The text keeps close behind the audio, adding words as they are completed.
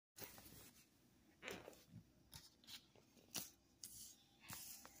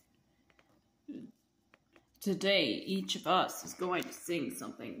Today, each of us is going to sing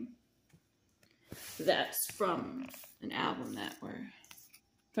something that's from an album that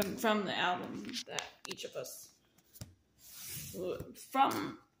from the album that each of us,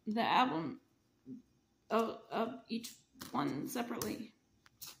 from the album of each one separately.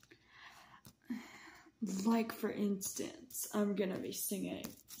 Like, for instance, I'm gonna be singing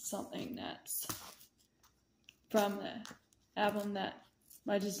something that's from the album that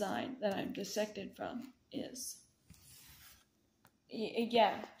my design that I'm dissected from is.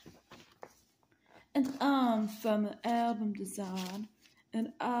 Yeah. And I'm from the album design,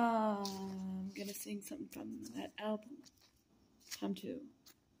 and I'm gonna sing something from that album. Time to.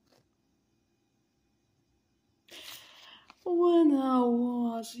 When I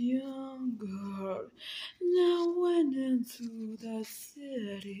was younger, and I went into the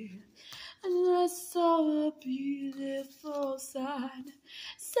city, and I saw a beautiful sign.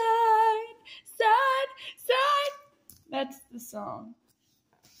 That's the song.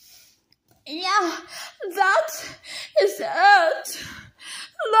 Yeah, that is it.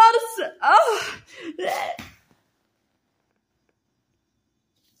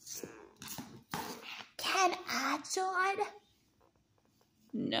 Can I join?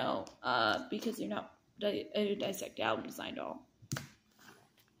 No, because you're not a dissect album design doll.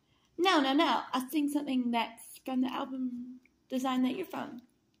 No. I'll sing something that's from the album design that you're from.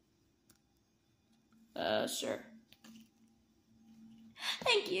 Sure.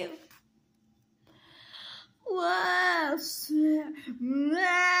 Thank you. Well,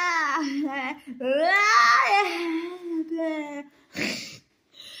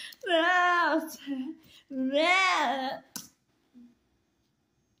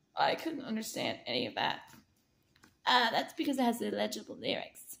 I couldn't understand any of that. That's because it has illegible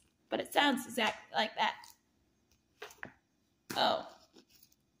lyrics, but it sounds exactly like that. Oh.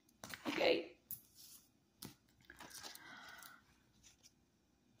 Okay.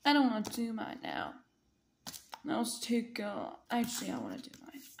 I don't want to do mine now. That was too good. Actually, I want to do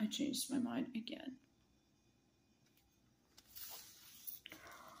mine. I changed my mind again.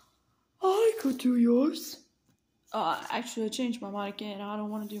 I could do yours. Actually, I changed my mind again. I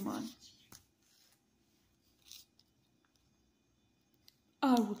don't want to do mine.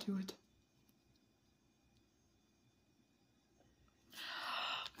 I will do it.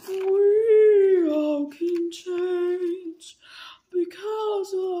 We all can change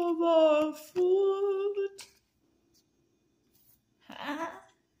because of our foot.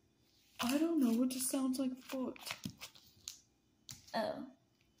 I don't know, it just sounds like foot. Oh,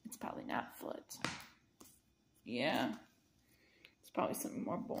 it's probably not foot. Yeah, it's probably something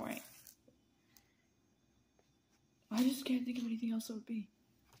more boring. I just can't think of anything else it would be.